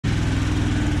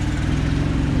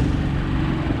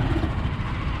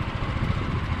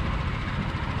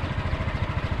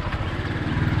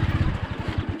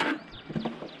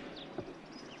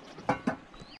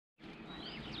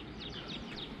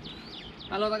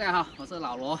Hello， 大家好，我是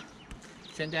老罗。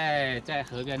现在在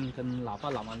河边跟老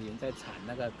爸老妈人在铲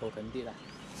那个狗盆地了，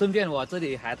顺便我这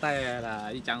里还带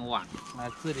了一张网，那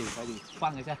这里可以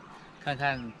放一下，看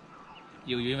看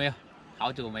有鱼没有。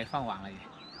好久没放网了也。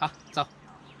好，走。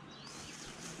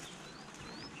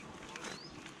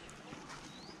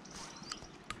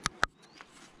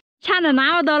铲了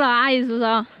那么多了，阿姨叔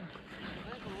叔。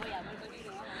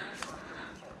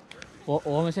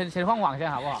我们先放网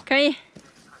先好不好？可以。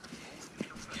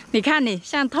你看你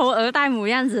像偷鹅带母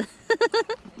样子。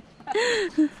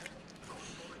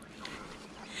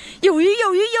有鱼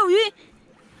有鱼有鱼。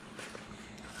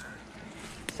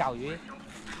小鱼。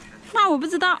那我不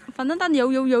知道，反正它游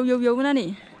那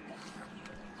里。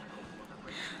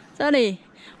这里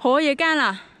活也干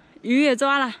了，鱼也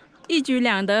抓了，一举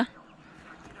两得。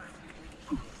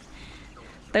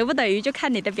得不得鱼就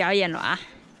看你的表演了啊！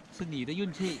是你的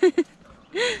运气。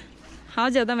好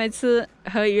久都没吃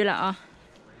河鱼了啊！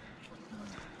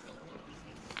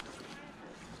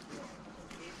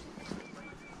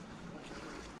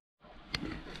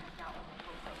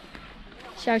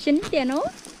小心一点哦！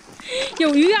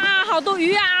有鱼啊，好多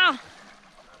鱼啊！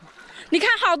你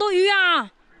看好多鱼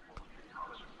啊！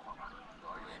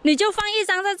你就放一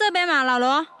张在这边嘛，老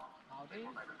罗。好的。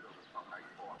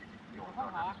我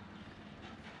放好啊。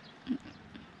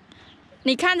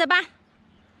你看着吧。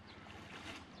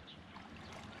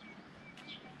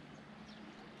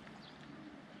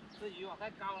这鱼网太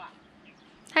高了。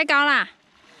太高了，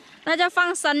那就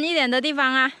放深一点的地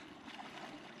方啊。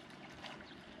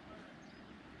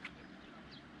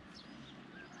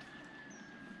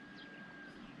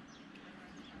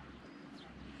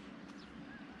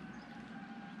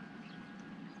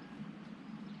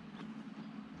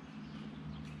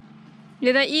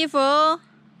你的衣服。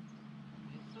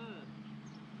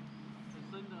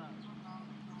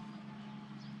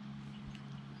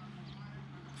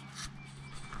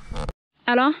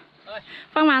好了，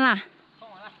放完了。放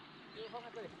完了，就放在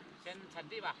这里，先铲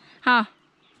地吧。好。我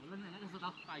扔那个石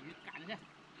头，把鱼赶下。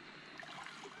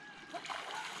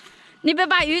你别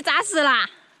把鱼砸死了。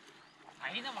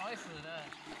哎，那毛会死的。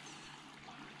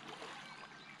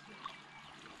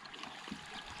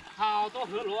好多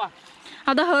河螺啊！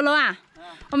好多河螺啊！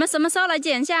我们什么时候来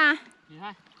捡一下啊？你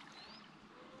看，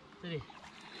这里。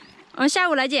我们下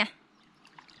午来捡。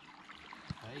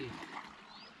可以。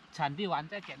铲地完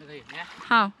再捡就可以。你看。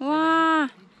好哇！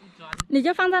你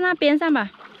就放在那边上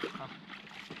吧。好。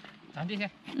铲地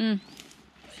先。嗯。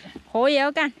活也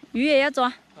要干，鱼也要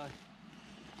抓。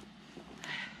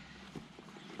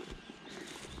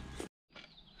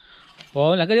我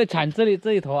们两个就铲这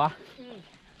一头啊。嗯。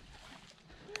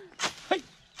嘿，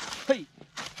嘿，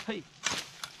嘿。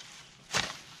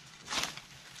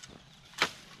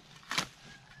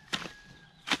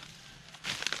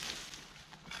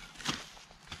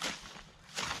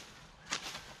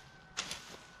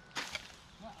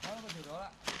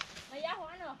来压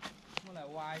环了。我来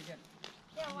挖一下。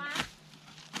要挖。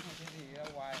这里要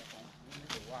挖，你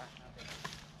得挖，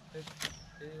这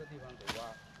个地方得挖。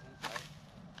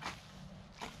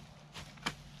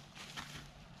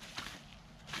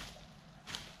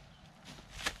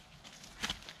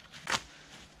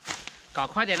搞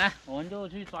快点呢，我们就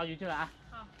去抓鱼去了啊！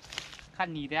好，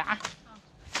看你的啊！好，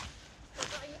我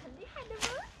抓鱼很厉害的吗？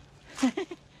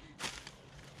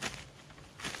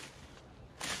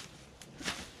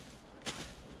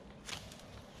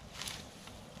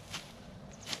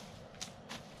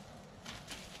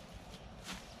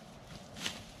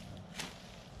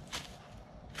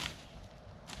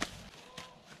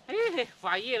哎，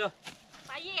发叶了！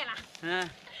发叶了。嗯。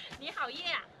你好叶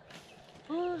啊！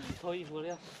脱衣服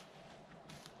了。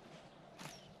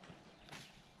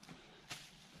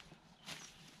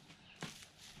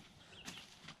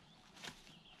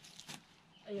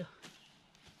哎呦！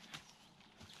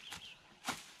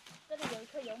这里有一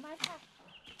棵油麦菜。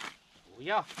不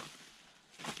要。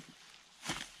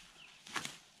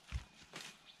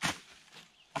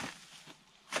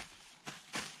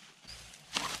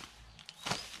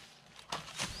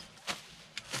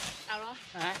老罗。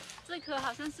哎。这棵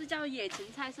好像是叫野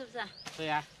芹菜，是不是？对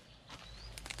呀。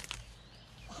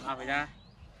拿回家。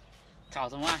炒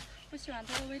什么啊？不喜欢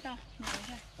这个味道，你闻一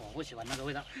下。我不喜欢那个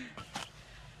味道。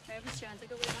我也不喜欢这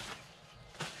个味道。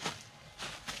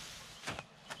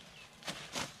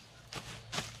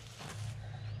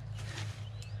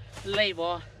累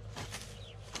不？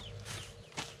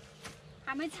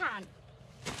还没铲，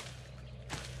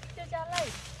就叫累。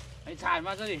没铲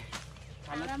吗？这里？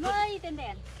铲了那么一点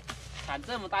点。铲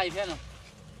这么大一片了。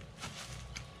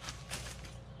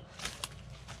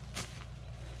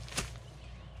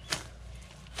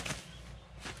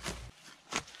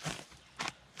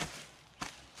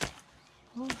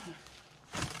哦，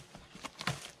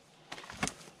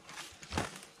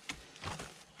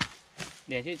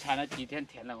连续铲了几天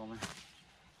田了，我们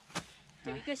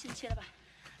有1个星期了吧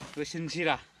？1个星期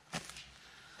了。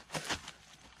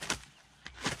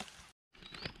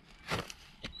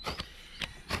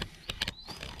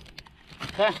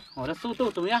看我的速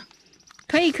度怎么样？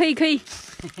可以。很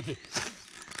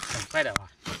快的吧？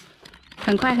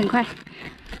很快。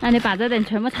那你把这点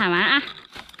全部铲完啊！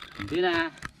肯定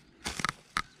的，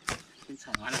先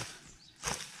铲完了。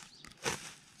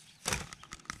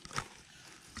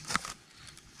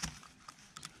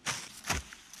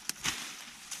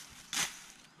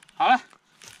好了，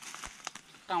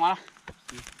干完了。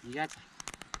你家，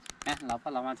哎，老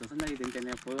爸老妈只剩那一点点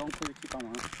了，不用过去帮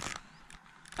忙了。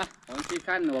啊，我们去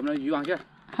看我们的渔网去。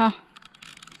好，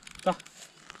走。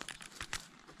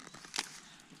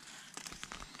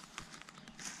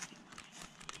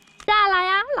下来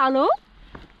呀，老卢。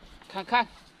看看，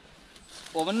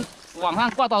我们网上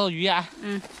挂多少鱼啊？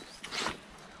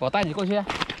我带你过去啊。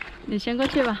你先过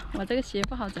去吧，我这个鞋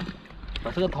不好走。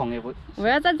我这个桶也不。我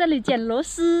要在这里捡螺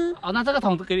丝。哦，那这个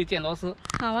桶给你捡螺丝。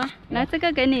好啊，来这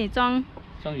个给你装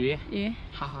鱼。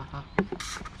好，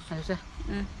那就这样。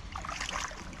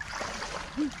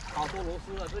好多螺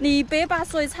丝了。你别把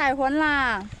水踩浑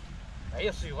啦。没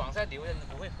有水往下流的，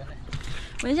不会浑的。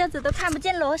我一下子都看不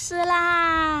见螺丝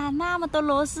啦，那么多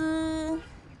螺丝。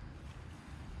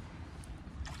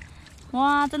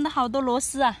哇，真的好多螺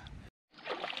丝啊！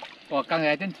我刚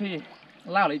才进去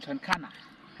绕了一圈看了，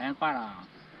好像挂了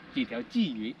几条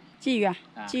鲫鱼。鲫鱼啊，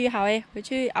鲫鱼好哎，回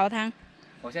去熬汤。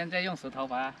我现在用石头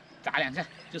把它砸2下，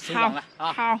就收网了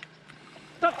啊！好。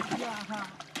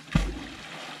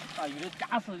把鱼都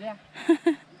夹死这样。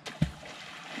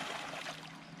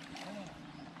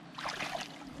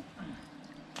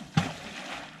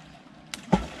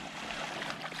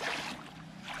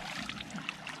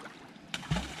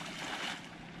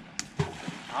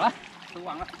好了，收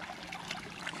网了。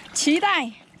期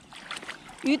待，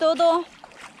鱼多多。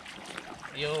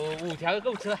有5条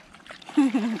够吃了。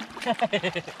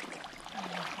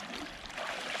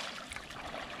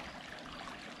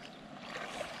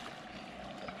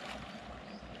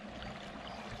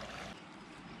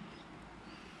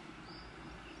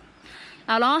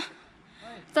老罗，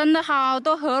真的好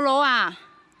多河螺啊！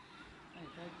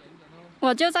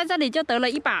我就在这里就得了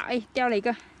1把，哎，掉了1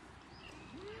个。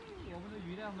我们的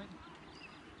鱼呢？没，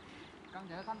刚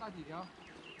才看到几条。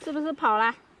是不是跑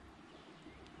了？不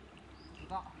知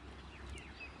道。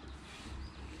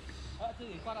这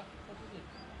里挂到这里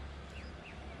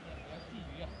，2条鲫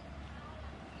鱼啊。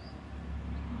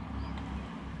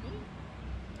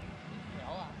1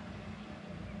条啊。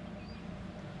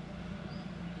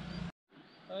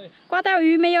挂到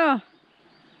鱼没有？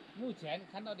目前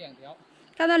看到2条。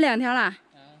看到2条了。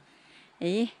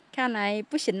哎，看来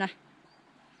不行了。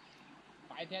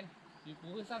白天鱼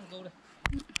不会上钩的，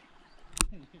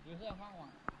你不是要放网。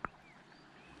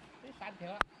这3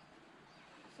条了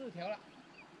，4条了。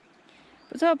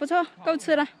不错，够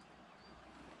吃了。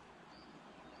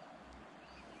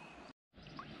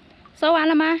收完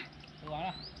了吗？收完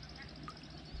了。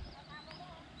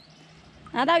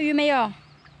拿到鱼没有？拿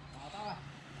到了，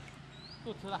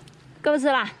够吃了。够吃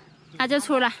了，那就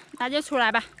出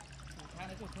来吧。午餐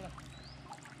的够吃了。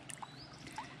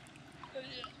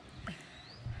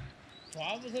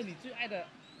全部是你最爱的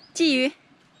鲫鱼。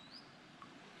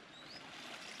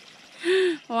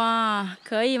哇，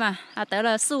可以嘛？他得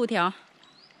了4、5条。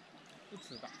不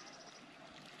吃的。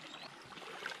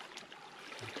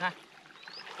你看，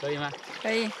可以吗？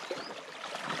可以。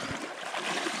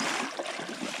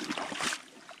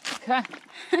看。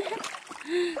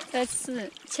这是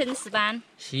千石斑。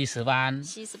西石斑。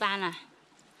西石斑啊，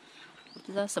不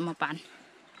知道什么斑。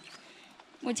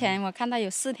目前我看到有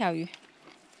4条鱼。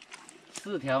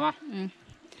4条吗？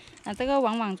那这个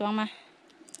网装吗？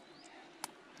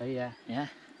可以啊，你看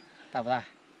大不大？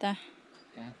大。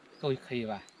够可以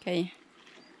吧？可以。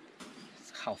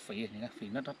好肥，你看肥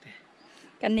那多的。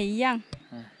跟你一样。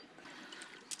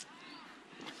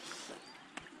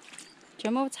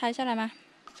全部拆下来吗？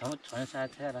全拆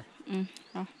下来。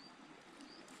好。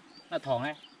那桶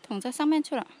呢？桶在上面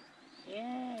去了。耶，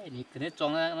你肯定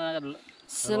装在那个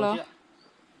石螺。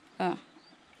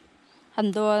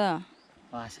很多的。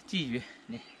哇，是鲫鱼，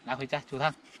你拿回家煮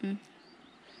汤。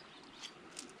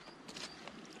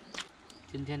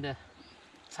今天的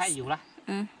菜有了。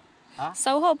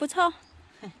收获不错。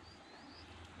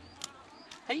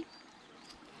嘿。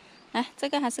来，这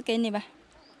个还是给你吧。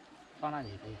放那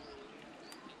里可以。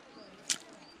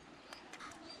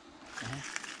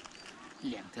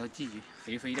2条鲫鱼，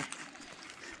肥肥的。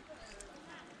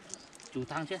煮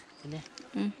汤去，今天。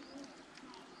嗯。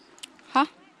好。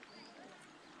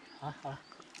好了。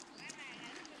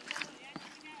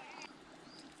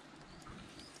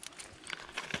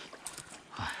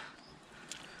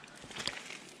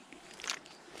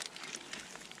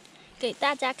给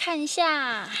大家看一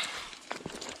下，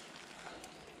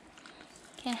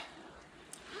看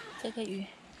这个鱼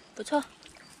不错。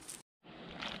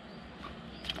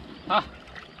好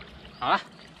了，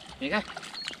你看，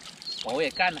活也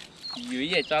干了，鱼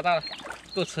也抓到了，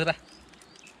够吃了。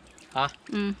好，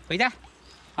回家。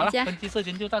好了，本期视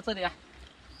频就到这里了，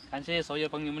感谢所有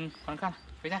朋友们观看，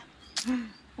回家。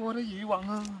我的渔网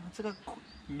啊，这个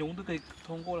牛都可以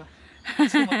通过了，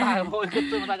这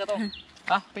么大个洞，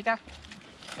好，回家。